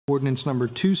Ordinance number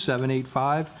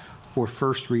 2785 for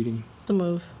first reading. So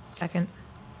move. Second.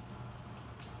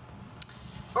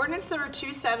 Ordinance number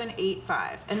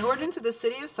 2785, an ordinance of the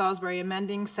City of Salisbury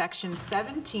amending section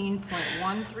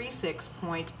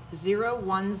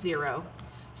 17.136.010,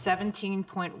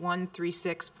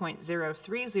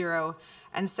 17.136.030,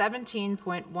 and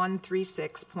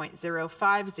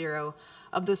 17.136.050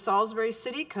 of the Salisbury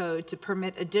City Code to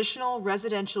permit additional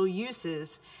residential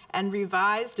uses and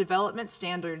revise development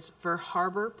standards for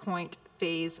Harbor Point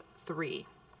Phase 3.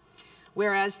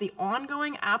 Whereas the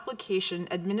ongoing application,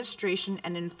 administration,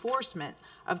 and enforcement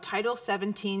of Title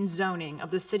 17 zoning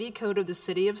of the City Code of the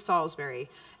City of Salisbury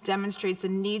demonstrates a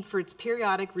need for its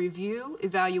periodic review,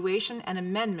 evaluation, and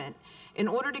amendment in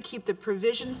order to keep the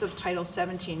provisions of Title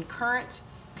 17 current,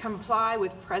 comply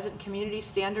with present community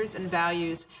standards and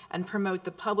values, and promote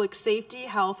the public safety,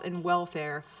 health, and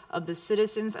welfare of the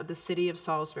citizens of the City of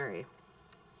Salisbury.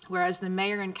 Whereas the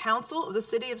mayor and council of the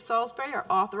City of Salisbury are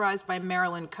authorized by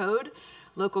Maryland Code,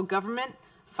 Local Government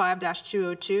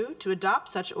 5-202, to adopt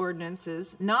such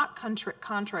ordinances not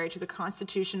contrary to the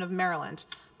Constitution of Maryland,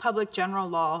 public general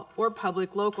law, or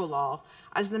public local law,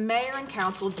 as the mayor and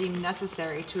council deem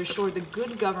necessary to assure the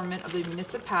good government of the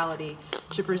municipality,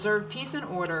 to preserve peace and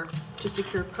order, to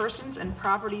secure persons and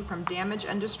property from damage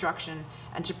and destruction,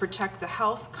 and to protect the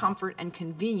health, comfort, and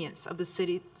convenience of the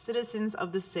citizens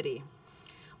of the city.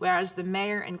 Whereas the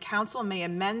mayor and council may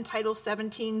amend Title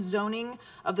 17 zoning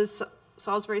of the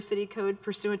Salisbury City Code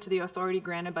pursuant to the authority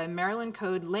granted by Maryland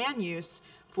Code Land Use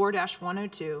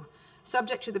 4-102,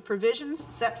 subject to the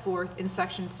provisions set forth in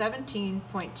Section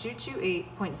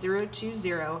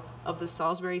 17.228.020 of the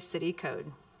Salisbury City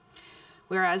Code.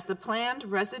 Whereas the planned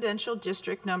residential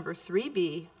district number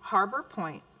 3B, Harbor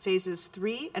Point, phases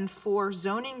 3 and 4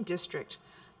 zoning district,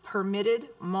 permitted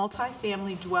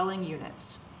multifamily dwelling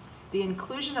units. The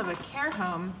inclusion of a care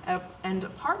home and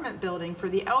apartment building for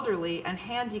the elderly and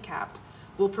handicapped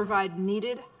will provide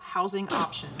needed housing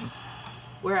options.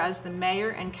 Whereas the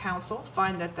mayor and council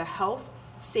find that the health,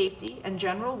 safety, and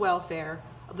general welfare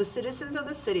of the citizens of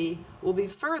the city will be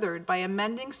furthered by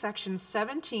amending sections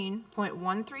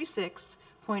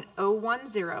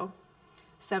 17.136.010,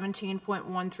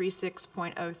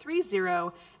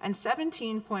 17.136.030, and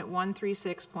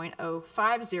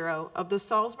 17.136.050 of the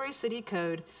Salisbury City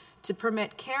Code to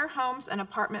permit care homes and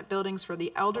apartment buildings for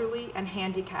the elderly and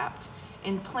handicapped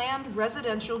in planned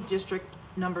residential district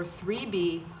number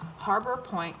 3B, Harbor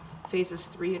Point, phases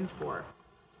 3 and 4.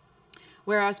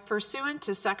 Whereas pursuant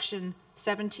to section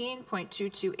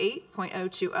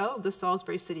 17.228.020 of the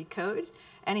Salisbury City Code,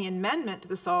 any amendment to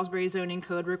the Salisbury Zoning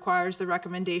Code requires the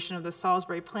recommendation of the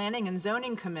Salisbury Planning and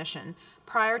Zoning Commission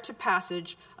prior to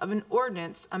passage of an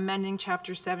ordinance amending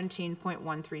Chapter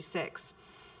 17.136.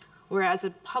 Whereas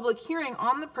a public hearing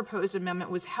on the proposed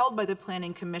amendment was held by the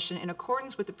Planning Commission in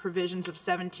accordance with the provisions of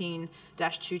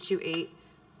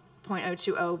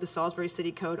 17-228.020 of the Salisbury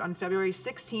City Code on February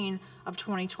 16 of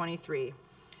 2023.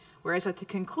 Whereas at the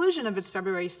conclusion of its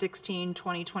February 16,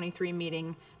 2023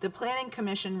 meeting, the Planning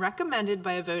Commission recommended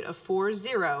by a vote of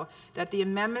 4-0 that the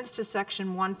amendments to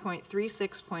Section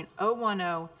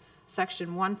 1.36.010,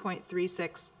 Section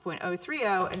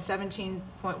 1.36.030, and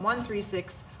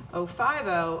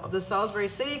 17.136.050 of the Salisbury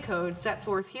City Code set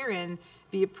forth herein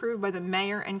be approved by the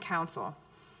mayor and council.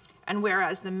 And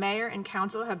whereas the mayor and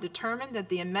council have determined that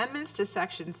the amendments to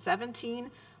Section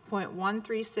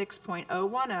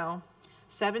 17.136.010,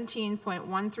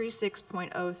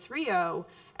 17.136.030,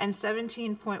 and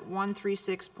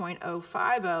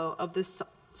 17.136.050 of the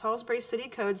Salisbury City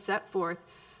Code set forth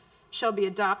shall be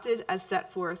adopted as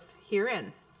set forth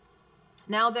herein.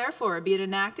 Now, therefore, be it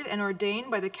enacted and ordained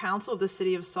by the Council of the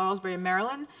City of Salisbury,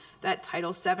 Maryland, that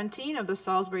Title 17 of the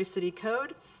Salisbury City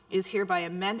Code is hereby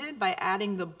amended by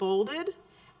adding the bolded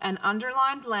and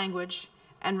underlined language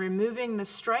and removing the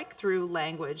strike-through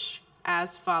language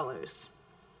as follows.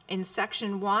 In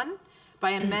Section 1, by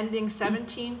amending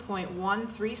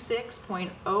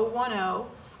 17.136.010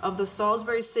 of the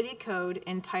Salisbury City Code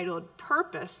entitled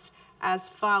Purpose as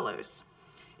follows.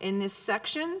 In this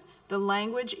section, the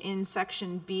language in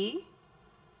Section B,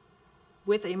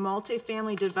 with a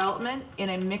multifamily development in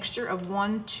a mixture of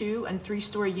 1-, 2-, and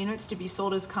 3-story units to be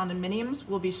sold as condominiums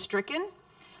will be stricken,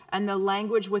 and the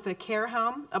language with a care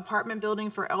home, apartment building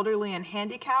for elderly and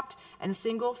handicapped, and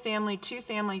single-family,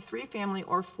 2-family, 3-family,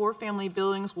 or 4-family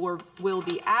buildings will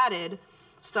be added,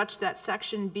 such that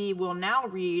Section B will now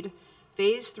read,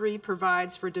 Phase 3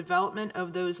 provides for development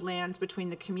of those lands between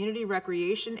the community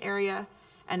recreation area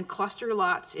and cluster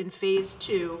lots in Phase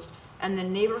 2 and the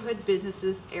neighborhood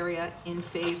businesses area in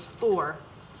Phase 4,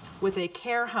 with a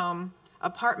care home,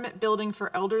 apartment building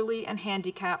for elderly and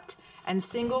handicapped, and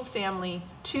single-family,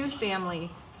 two-family,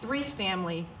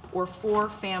 three-family, or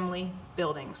four-family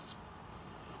buildings.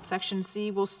 Section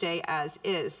C will stay as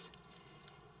is.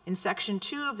 In Section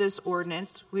 2 of this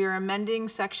ordinance, we are amending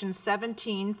Section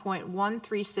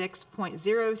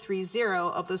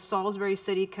 17.136.030 of the Salisbury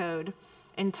City Code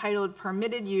entitled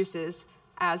Permitted Uses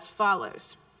as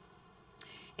follows.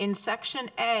 In Section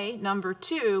A, number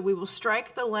 2, we will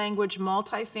strike the language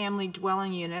multifamily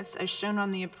dwelling units as shown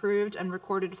on the approved and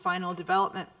recorded final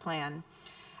development plan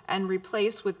and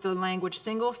replace with the language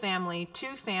single-family,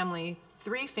 two-family,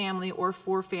 three-family, or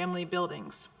four-family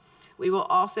buildings. We will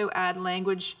also add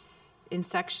language in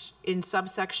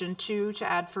subsection 2 to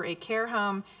add for a care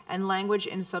home and language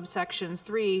in subsection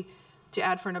 3 to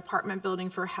add for an apartment building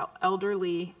for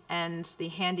elderly and the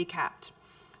handicapped.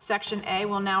 Section A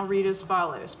will now read as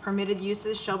follows. Permitted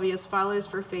uses shall be as follows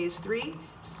for Phase 3.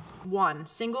 1,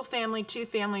 single-family,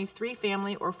 two-family,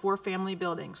 three-family, or four-family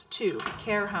buildings. 2,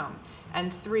 care home.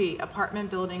 And 3, apartment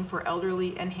building for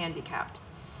elderly and handicapped.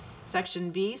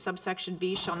 Section B, subsection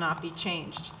B shall not be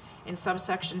changed. In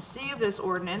subsection C of this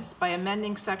ordinance, by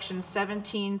amending section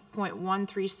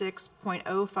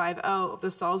 17.136.050 of the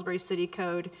Salisbury City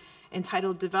Code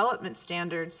entitled Development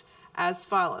Standards as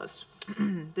follows.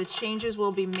 The changes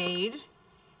will be made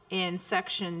in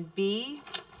section B2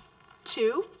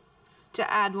 to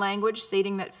add language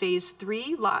stating that Phase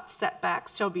 3 lot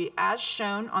setbacks shall be as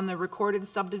shown on the recorded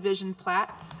subdivision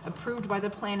plat approved by the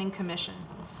Planning Commission.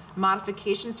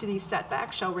 Modifications to these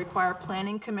setbacks shall require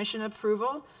Planning Commission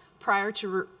approval prior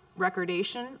to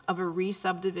recordation of a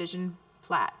re-subdivision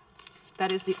plat.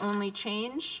 That is the only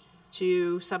change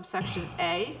to subsection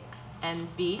A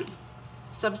and B.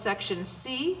 Subsection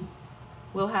C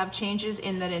will have changes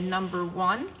in that in number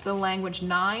 1, the language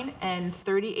 9 and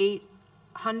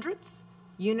 38/100th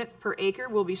units per acre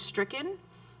will be stricken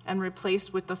and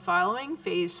replaced with the following.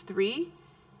 Phase 3,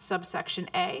 subsection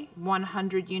A,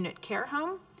 100-unit care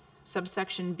home.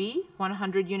 Subsection B,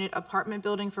 100-unit apartment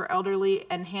building for elderly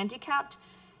and handicapped.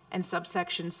 And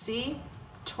subsection C,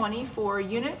 24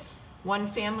 units, one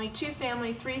family, two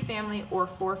family, three family, or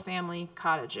four family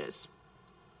cottages.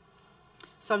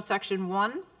 Subsection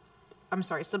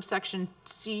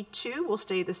C2 will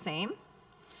stay the same.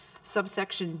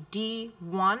 Subsection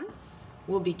D1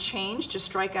 will be changed to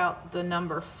strike out the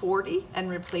number 40 and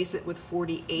replace it with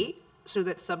 48, so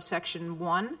that subsection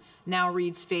 1 now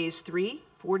reads Phase 3,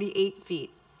 48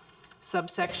 feet.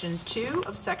 Subsection 2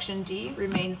 of section D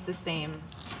remains the same.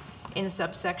 In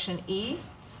subsection E,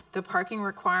 the parking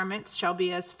requirements shall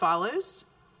be as follows.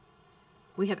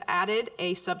 We have added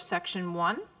a subsection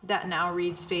 1 that now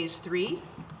reads Phase 3,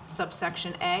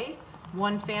 subsection A,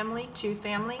 one family, two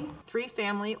family, three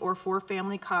family, or four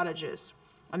family cottages,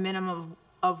 a minimum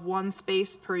of one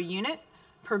space per unit,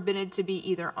 permitted to be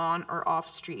either on or off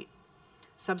street.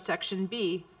 Subsection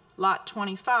B, lot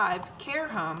 25, care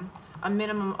home, a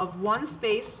minimum of one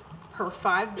space per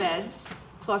 5 beds,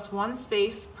 plus one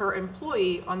space per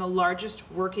employee on the largest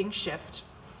working shift.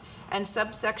 And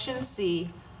subsection C,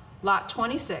 lot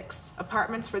 26,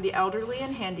 apartments for the elderly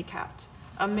and handicapped,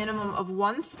 a minimum of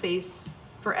one space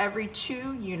for every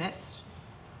 2 units,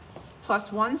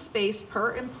 plus one space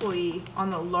per employee on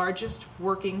the largest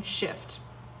working shift.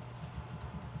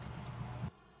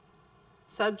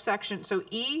 Subsection 2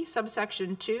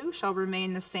 shall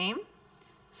remain the same.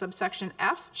 Subsection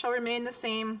F shall remain the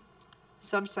same.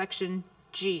 Subsection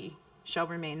G shall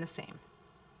remain the same.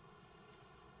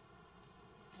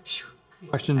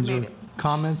 Questions or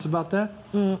comments about that?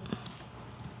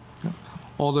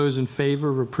 All those in favor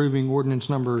of approving ordinance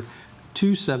number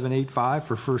 2785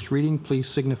 for first reading, please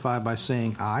signify by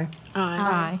saying aye.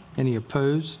 Aye. Any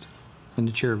opposed? And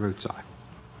the chair votes aye.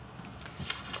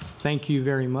 Thank you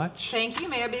very much. Thank you.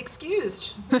 May I be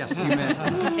excused? Yes, you may.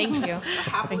 Thank you.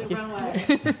 Happily run away.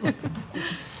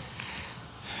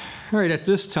 All right, at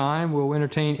this time, we'll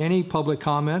entertain any public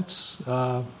comments.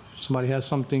 Somebody has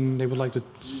something they would like to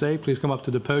say, please come up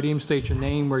to the podium, state your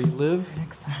name, where you live.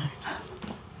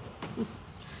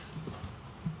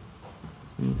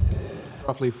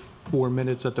 Roughly 4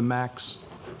 minutes at the max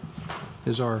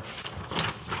is our...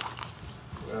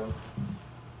 Well,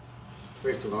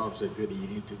 first of all, it's a good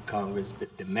evening to Congress,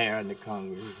 the mayor and the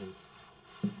Congress and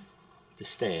the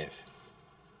staff.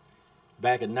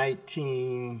 Back in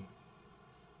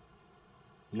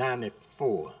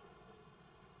 1994,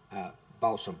 I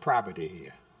bought some property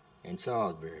here in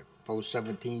Salisbury,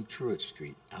 417 Truett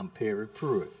Street. I'm Perry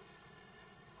Pruitt.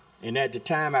 And at the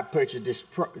time I purchased this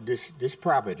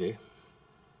property,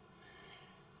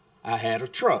 I had a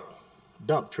truck,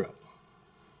 dump truck.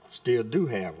 Still do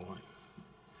have one.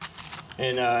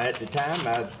 And at the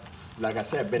time, like I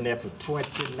said, I've been there for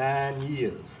 29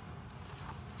 years.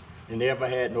 And never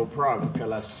had no problem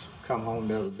until I come home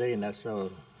the other day and I saw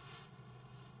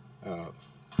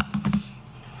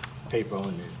paper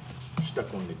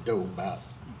stuck on the door about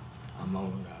I'm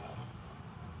on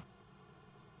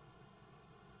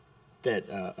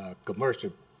that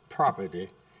commercial property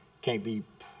can't be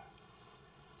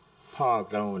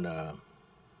parked on,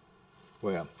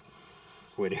 well,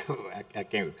 whatever, I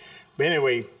can't. But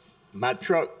anyway, my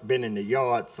truck been in the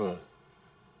yard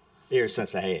ever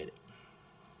since I had it.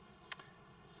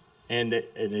 And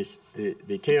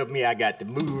they tell me I got to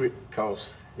move it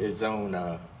because it's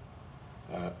on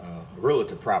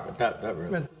relative property, not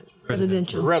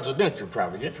Residential. Residential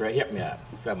property. That's right. Help me out.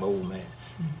 I'm an old man.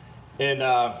 And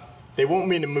they want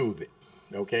me to move it,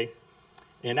 okay?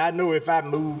 And I know if I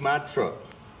move my truck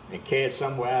and carry it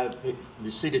somewhere, you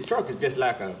see, the truck is just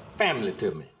like a family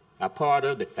to me. I'm part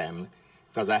of the family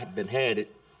because I have had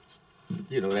it.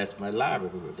 You know, that's my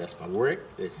livelihood. That's my work.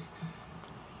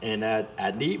 And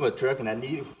I need my truck, and I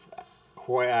need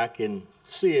where I can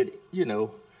see it. You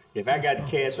know, if I got to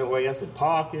carry it somewhere else and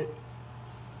park it,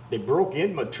 they broke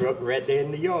in my truck right there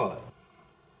in the yard.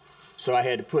 So I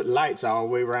had to put lights all the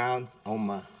way around on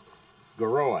my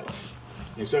garage.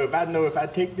 And so if I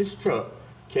take this truck,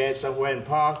 carry it somewhere and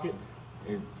park it,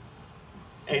 and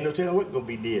ain't no telling what's going to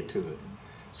be did to it.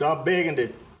 So I'm begging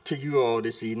to you all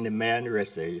this evening, the mayor and the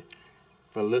rest of you,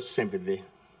 for a little sympathy.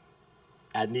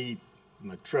 I need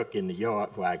my truck in the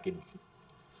yard where I can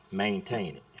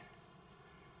maintain it.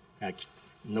 I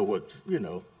know what's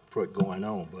going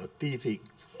on, but a thief, he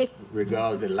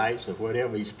regards the lights or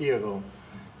whatever, he's still going to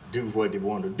do what they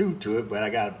want to do to it, but I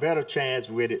got a better chance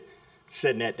with it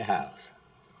sitting at the house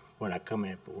when I come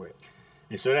in for work.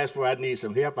 And so that's where I need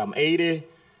some help. I'm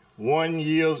 81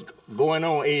 years, going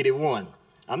on 81.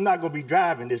 I'm not going to be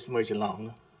driving this much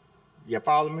longer. You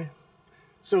follow me?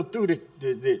 So through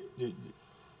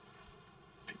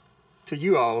to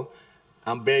you all,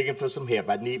 I'm begging for some help.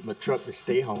 I need my truck to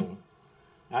stay home.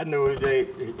 I know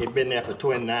it's been there for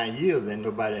 29 years and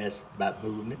nobody asked about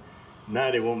moving it.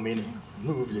 Now they want me to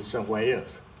move it somewhere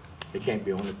else. It can't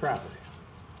be on the property.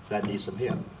 So I need some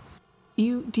help.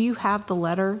 Do you have the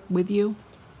letter with you?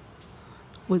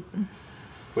 What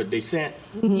they sent?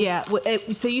 Yeah.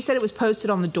 So you said it was posted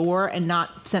on the door and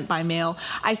not sent by mail.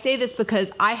 I say this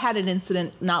because I had an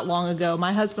incident not long ago.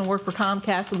 My husband worked for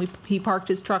Comcast, and he parked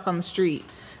his truck on the street.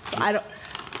 So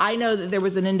I know that there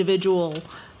was an individual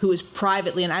who was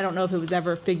privately, and I don't know if it was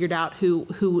ever figured out who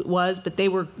it was, but they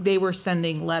were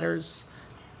sending letters.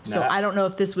 So I don't know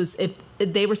if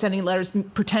they were sending letters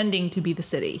pretending to be the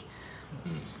city.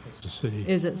 The city.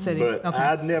 Is it city? But okay.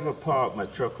 I never park my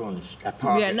truck on the street.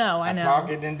 I know. I park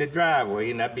it in the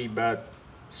driveway, and I'd be about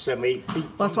 7-8 feet.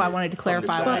 That's why I wanted to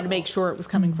clarify. I wanted to make sure it was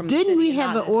coming from the city. Didn't we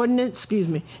have an ordinance, excuse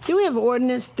me, didn't we have an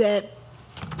ordinance that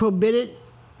forbidden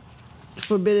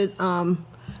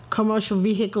commercial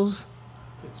vehicles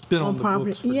It's been on the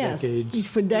property? books for Yes, decades.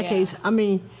 for decades. I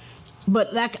mean,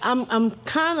 but like I'm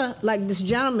kind of like this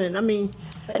gentleman. I mean,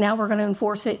 Now we're going to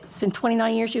enforce it. It's been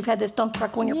 29 years you've had this dump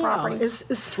truck on your yeah, property.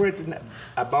 it's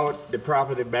I bought the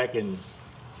property back in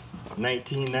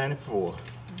 1994.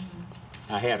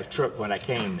 I had a truck when I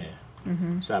came there,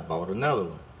 so I bought another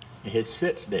one. And it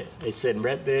sits there. It's sitting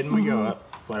right there in my yard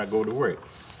when I go to work.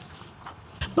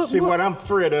 But See, what I'm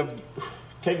afraid of,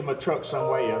 taking my truck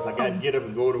somewhere else, I got to get up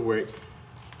and go to work.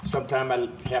 Sometimes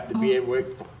I have to be at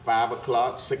work for 5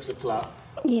 o'clock, 6 o'clock.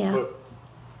 Yeah. But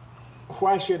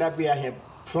why should I be out here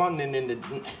plunging in the...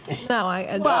 No,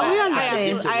 Well, we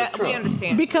understand. we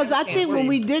understand. because I think when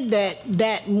we did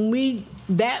that we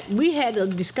had a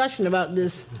discussion about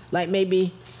this like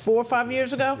maybe 4 or 5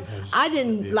 years ago. I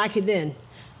didn't like it then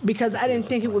because I didn't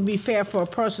think it would be fair for a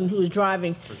person who is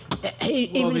driving.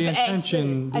 Well, the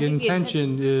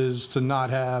intention is to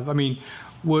not have, I mean,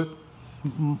 what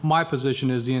my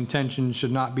position is the intention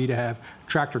should not be to have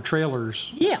tractor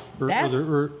trailers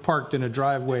or parked in a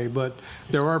driveway, but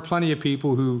there are plenty of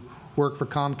people who work for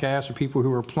Comcast or people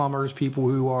who are plumbers, people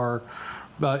who are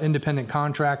independent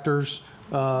contractors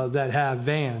that have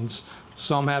vans.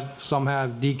 Some have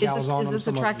decals on them. Is this a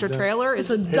some of them tractor don't. trailer?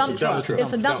 It's a dump truck.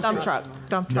 It's a dump truck.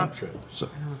 Dump truck.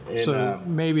 So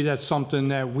maybe that's something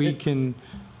that we can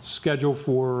schedule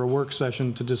for a work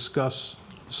session to discuss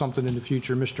something in the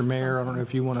future. Mr. Mayor, I don't know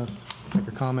if you want to make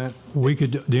a comment. We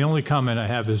could. The only comment I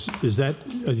have is that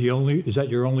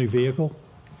your only vehicle?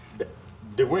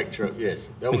 The work truck, yes.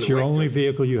 It's your only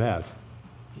vehicle you have.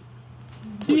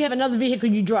 Do you have another vehicle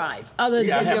you drive other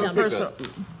Yeah, I than have the a dump truck?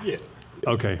 pickup. Yeah.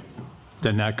 Okay,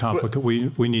 then that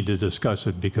we need to discuss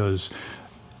it because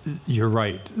you're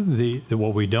right.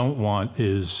 What we don't want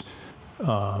is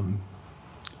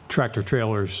tractor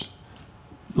trailers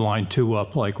line two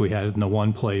up like we had in the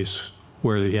one place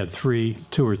where he had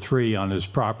two or three on his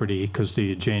property, because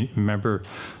remember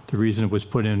the reason it was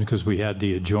put in because we had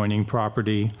the adjoining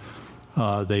property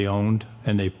they owned,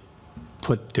 and they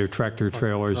put their tractor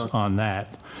trailers on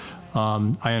that.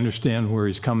 I understand where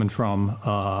he's coming from.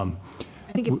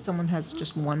 I think if someone has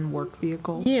just one work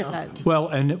vehicle. Yeah. Well,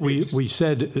 and we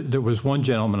said there was one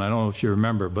gentleman, I don't know if you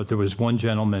remember, but there was one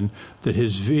gentleman that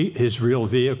his real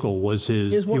vehicle was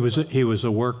he was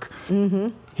a work. Mm-hmm.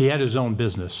 He had his own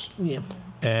business. Yeah.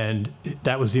 And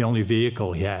that was the only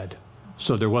vehicle he had.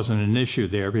 So there wasn't an issue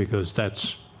there because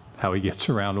that's how he gets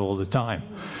around all the time.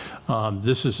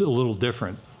 This is a little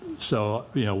different. So,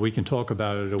 we can talk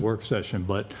about it at a work session,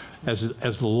 but as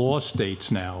the law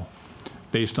states now,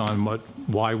 based on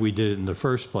why we did it in the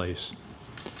first place,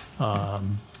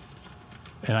 and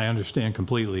I understand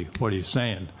completely what he's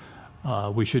saying,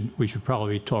 we should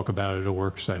probably talk about it at a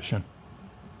work session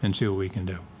and see what we can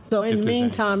do. So in the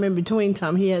meantime, in between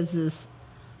time, he has this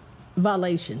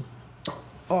violation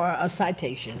or a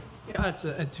citation. Yeah,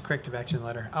 it's a corrective action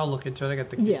letter. I'll look into it. I got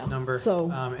the case number.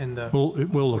 So in the.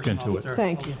 We'll look into it.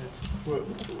 Thank you.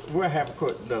 We'll have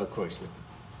another question.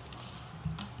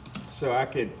 So I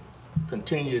could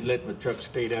continue to let my truck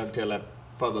stay there until I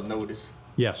further notice?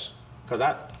 Yes. Because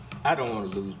I don't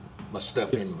want to lose my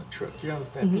stuff in my truck. You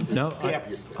understand? Mm-hmm. No,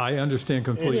 I understand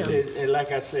completely. And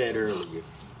like I said earlier,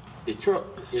 the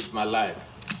truck is my life.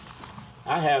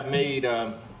 I have made,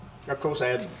 of course, I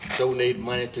have donated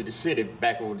money to the city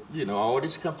back on, all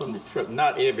this come from the truck.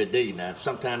 Not every day now.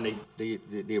 Sometimes they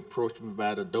approach me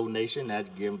about a donation. I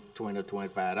give them $20 or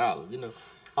 $25.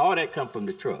 All that come from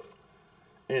the truck.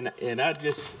 And I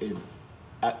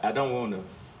don't want to.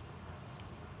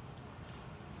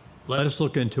 Let us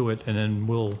look into it, and then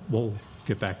we'll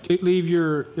get back to you. Leave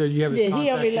you have his contact he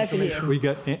already left it information? here. We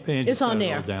got Andy's It's on got it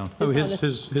there. all down. Oh,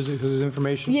 his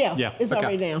information? Yeah, it's Okay.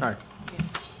 already down. All right.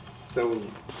 So,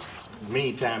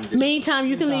 meantime, Meantime,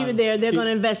 you can leave it there. They're going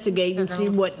to investigate and see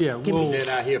what Yeah, can be we'll- then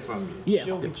I hear from you. Yeah.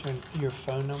 She'll get your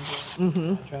phone number,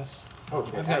 address.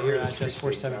 Okay. I've got your address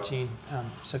 417.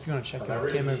 So if you want to check out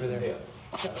Kim over there,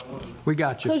 We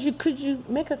got you. Could you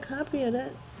make a copy of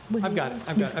that? I've got it.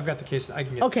 I've got the case. I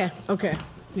can get. Okay.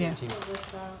 Yeah.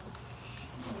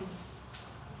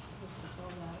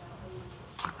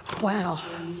 Wow.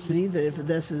 Neither if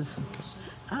this is.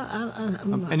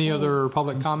 Any other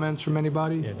public comments from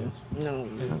anybody? No.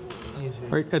 All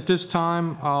right, at this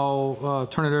time, I'll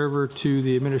turn it over to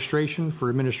the administration for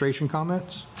administration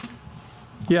comments.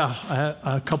 Yeah,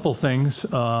 a couple things.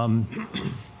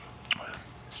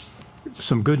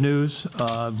 Some good news.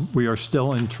 We are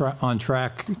still on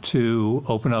track to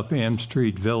open up Am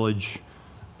Street Village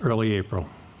early April.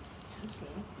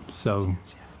 So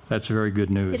that's very good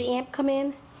news. Did the AMP come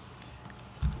in?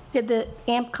 Did the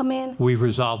AMP come in? We've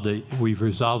resolved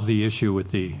the issue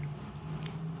with the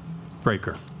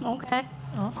breaker. Okay.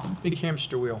 Big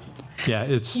hamster wheel. Yeah,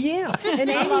 it's. Yeah. And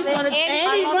Andy's going to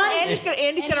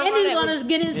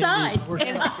get inside. We're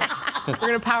going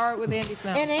to power it with Andy's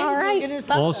mouth. And Andy's going to get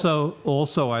inside. Also,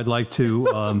 I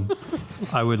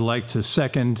would like to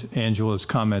second Angela's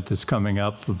comment that's coming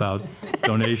up about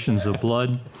donations of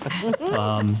blood.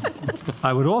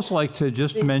 I would also like to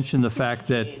just mention the fact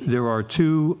that there are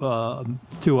two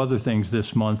other things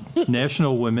this month.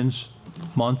 National Women's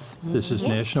Month. This is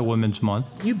National Women's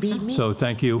Month. You beat me. So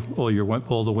thank you,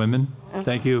 all the women.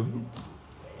 Thank you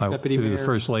Deputy to Mayor. the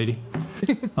First Lady.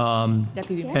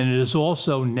 Deputy. And it is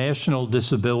also National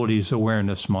Disabilities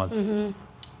Awareness Month.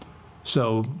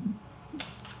 So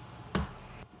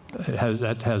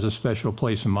that has a special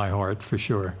place in my heart for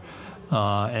sure.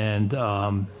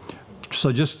 So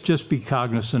just be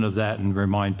cognizant of that and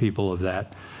remind people of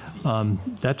that.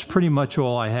 That's pretty much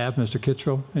all I have. Mr.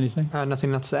 Kittrell, anything?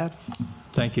 Nothing else to add.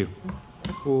 Thank you.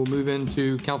 We'll move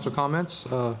into council comments.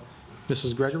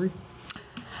 Mrs. Gregory?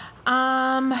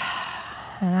 Now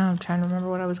I'm trying to remember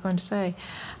what I was going to say.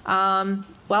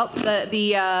 Well,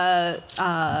 the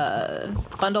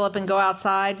Bundle Up and Go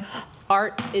Outside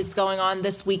art is going on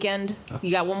this weekend.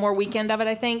 You got one more weekend of it,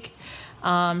 I think.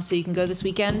 So you can go this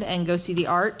weekend and go see the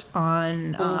art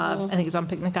on, I think it's on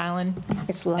Picnic Island.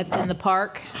 It's lovely. In the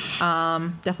park.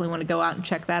 Definitely want to go out and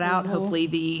check that out. Hopefully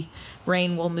the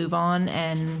rain will move on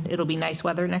and it'll be nice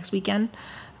weather next weekend.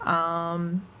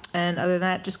 And other than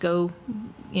that, just go,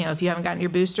 if you haven't gotten your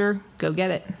booster, go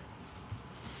get it.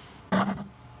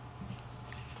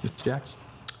 Ms. Jax?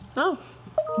 Oh,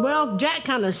 well, Jack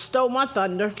kind of stole my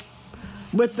thunder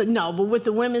with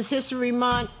the Women's History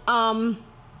Month.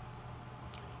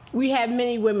 We have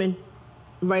many women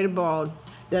right abroad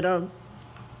that are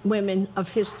women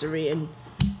of history, and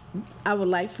I would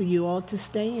like for you all to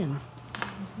stand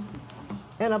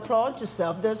and applaud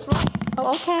yourself. That's right.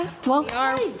 Oh, okay. Well,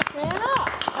 Hey, stand up.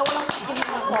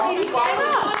 Hey, stand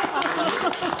up.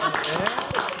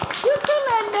 You too,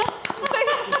 Linda.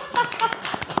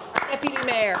 Deputy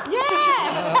Mayor.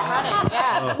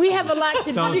 Yes. We have a lot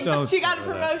to Don't. She got a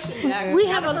promotion, Jack. We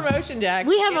have a promotion, Jack.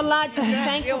 We have a lot to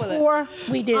thank you for.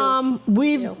 we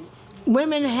do.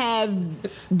 Women have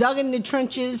dug in the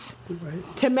trenches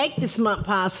to make this month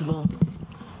possible.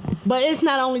 But it's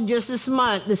not only just this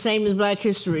month, the same as Black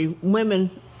History. Women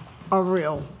are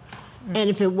real. And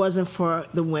if it wasn't for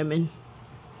the women,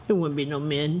 there wouldn't be no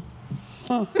men.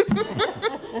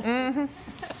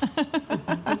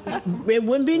 It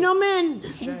wouldn't be no men.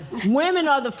 Women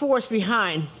are the force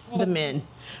behind the men.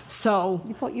 So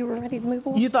You thought you were ready to move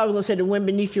on? you thought I was going to say the wind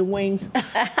beneath your wings.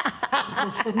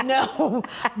 No.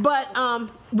 But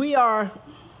we are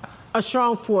a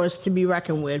strong force to be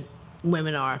reckoned with.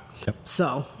 Women are. Yep.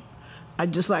 So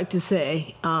I'd just like to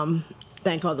say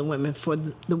thank all the women for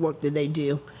the work that they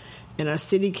do in our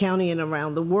city, county, and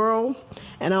around the world.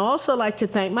 And I also like to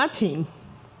thank my team,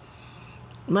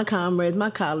 my comrades, my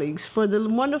colleagues, for the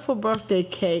wonderful birthday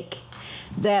cake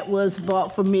that was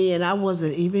bought for me, and I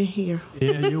wasn't even here.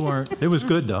 Yeah, you weren't. It was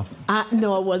good, though.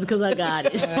 No, it wasn't, because I got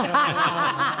it.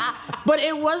 But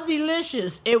it was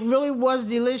delicious. It really was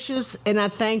delicious, and I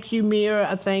thank you, Mira.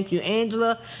 I thank you,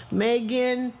 Angela,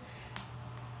 Megan,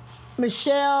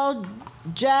 Michelle,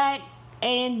 Jack,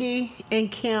 Andy, and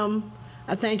Kim.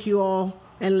 I thank you all,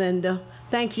 and Linda.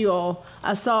 Thank you all.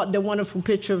 I saw the wonderful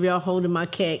picture of y'all holding my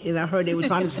cake, and I heard they were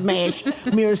trying to smash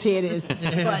Mira's head in.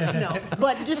 But no.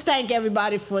 But just thank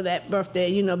everybody for that birthday.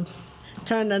 You know,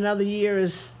 turning another year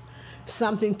is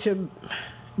something to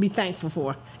be thankful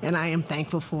for, and I am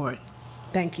thankful for it.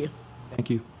 Thank you. Thank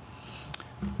you.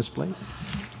 Ms. Blake?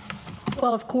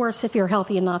 Well, of course, if you're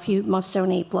healthy enough, you must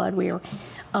donate blood. We're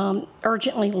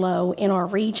urgently low in our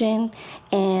region,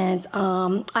 and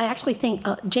I actually think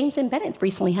James and Bennett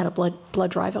recently had a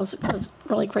blood drive. I was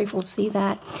really grateful to see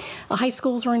that. High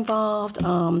schools are involved.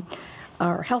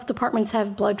 Our health departments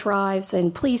have blood drives,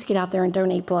 and please get out there and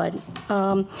donate blood.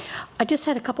 I just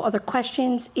had a couple other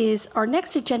questions. Is our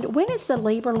next agenda, when is the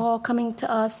labor law coming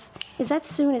to us? Is that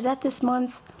soon? Is that this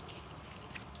month?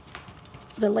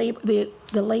 The labor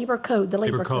code. The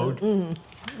labor code.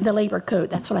 Mm-hmm. The labor code.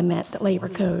 That's what I meant. The labor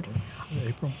code.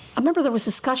 April. I remember there was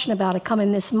discussion about it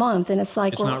coming this month, and it's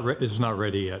like It's not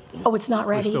ready yet. Oh, it's not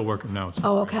ready. We're still working. No, it's not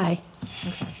Oh, ready.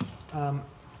 okay.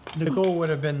 The goal would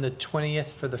have been the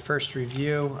 20th for the first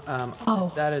review.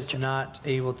 That is not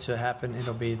able to happen.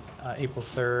 It'll be April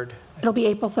 3rd. It'll be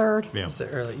April 3rd. Yeah. It's the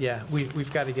early, yeah.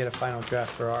 We've got to get a final draft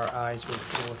for our eyes.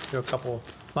 We'll do a couple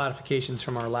modifications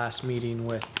from our last meeting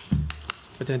with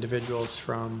individuals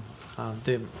from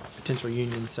the potential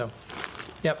union. So,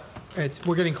 yep,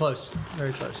 we're getting close,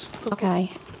 very close. Okay.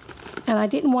 And I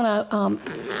didn't want to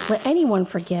let anyone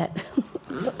forget.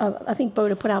 I think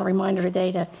Boda put out a reminder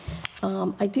today to.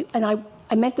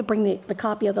 I meant to bring the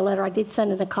copy of the letter. I did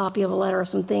send in a copy of a letter of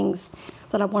some things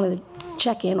that I wanted to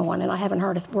check in on, and I haven't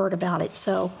heard a word about it.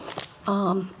 So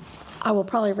I will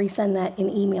probably resend that in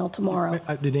email tomorrow.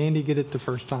 Did Andy get it the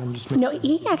first time? No,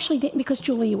 he actually didn't, because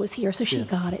Julia was here, so she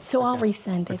got it. So I'll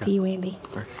resend it to you, Andy.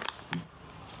 Right.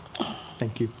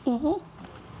 Thank you. Mm-hmm.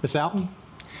 Ms. Alton?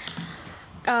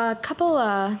 A couple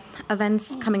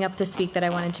events coming up this week that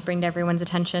I wanted to bring to everyone's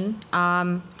attention.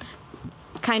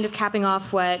 Kind of capping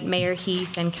off what Mayor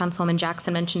Heath and Councilwoman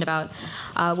Jackson mentioned about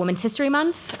Women's History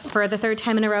Month. For the third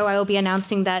time in a row, I will be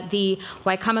announcing that the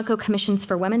Wicomico Commissions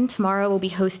for Women tomorrow will be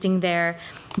hosting their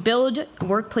Build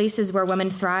Workplaces Where Women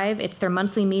Thrive. It's their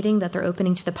monthly meeting that they're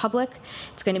opening to the public.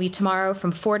 It's going to be tomorrow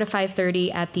from 4 to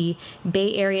 5:30 at the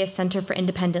Bay Area Center for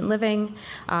Independent Living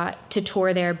to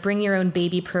tour their Bring Your Own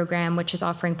Baby program, which is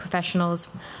offering professionals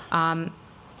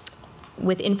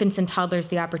with infants and toddlers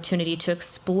the opportunity to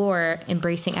explore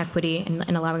embracing equity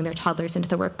and allowing their toddlers into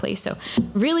the workplace. So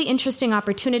really interesting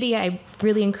opportunity. I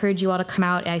really encourage you all to come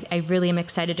out. I really am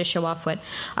excited to show off what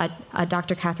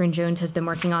Dr. Catherine Jones has been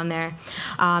working on there.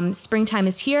 Springtime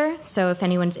is here, so if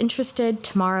anyone's interested,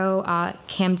 tomorrow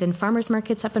Camden Farmers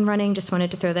Market's up and running. Just wanted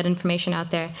to throw that information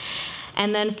out there.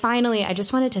 And then finally, I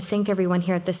just wanted to thank everyone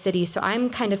here at the city. So I'm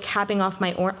kind of capping off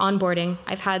my onboarding.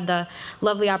 I've had the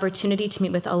lovely opportunity to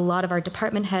meet with a lot of our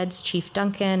department heads, Chief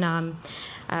Duncan,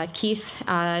 Keith,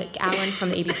 Allen from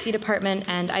the ABC department.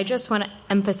 And I just want to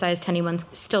emphasize to anyone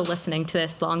still listening to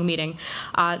this long meeting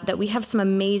that we have some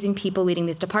amazing people leading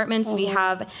these departments. Mm-hmm. We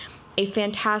have a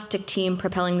fantastic team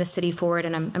propelling the city forward,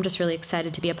 and I'm just really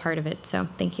excited to be a part of it. So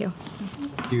thank you.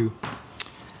 Thank you.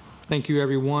 Thank you,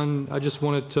 everyone. I just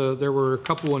wanted to, there were a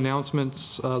couple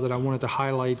announcements that I wanted to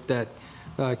highlight that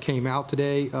came out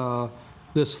today.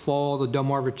 This fall, the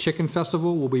Delmarva Chicken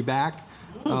Festival will be back.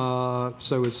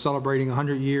 So it's celebrating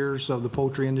 100 years of the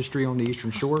poultry industry on the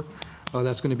Eastern Shore.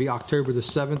 That's going to be October the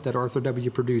 7th at Arthur W.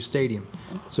 Purdue Stadium.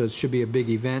 So it should be a big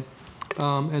event.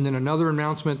 And then another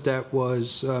announcement that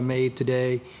was made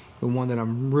today, the one that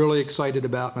I'm really excited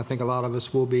about, and I think a lot of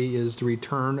us will be, is the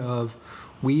return of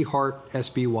We Heart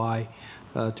SBY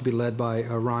to be led by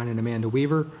Ryan and Amanda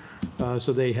Weaver.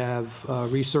 So they have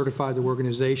recertified the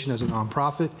organization as a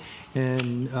nonprofit,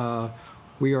 and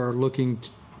we are looking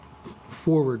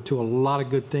forward to a lot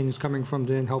of good things coming from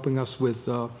them, helping us with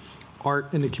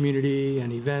art in the community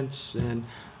and events, and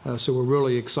so we're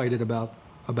really excited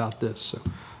about this.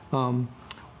 So,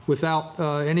 without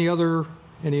any other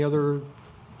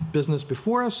business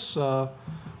before us, I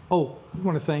want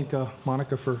to thank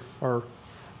Monica for our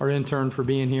intern for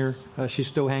being here. She's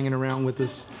still hanging around with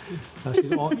us.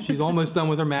 She's almost done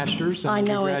with her master's, and I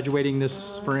know we're graduating this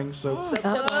spring. So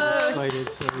excited!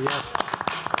 So yes.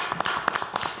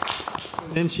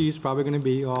 Then she's probably going to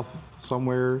be off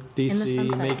somewhere,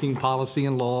 D.C., making policy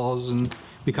and laws and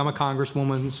become a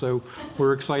congresswoman. So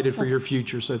we're excited for your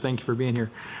future. So thank you for being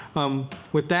here.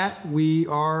 With that, we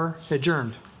are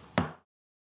adjourned.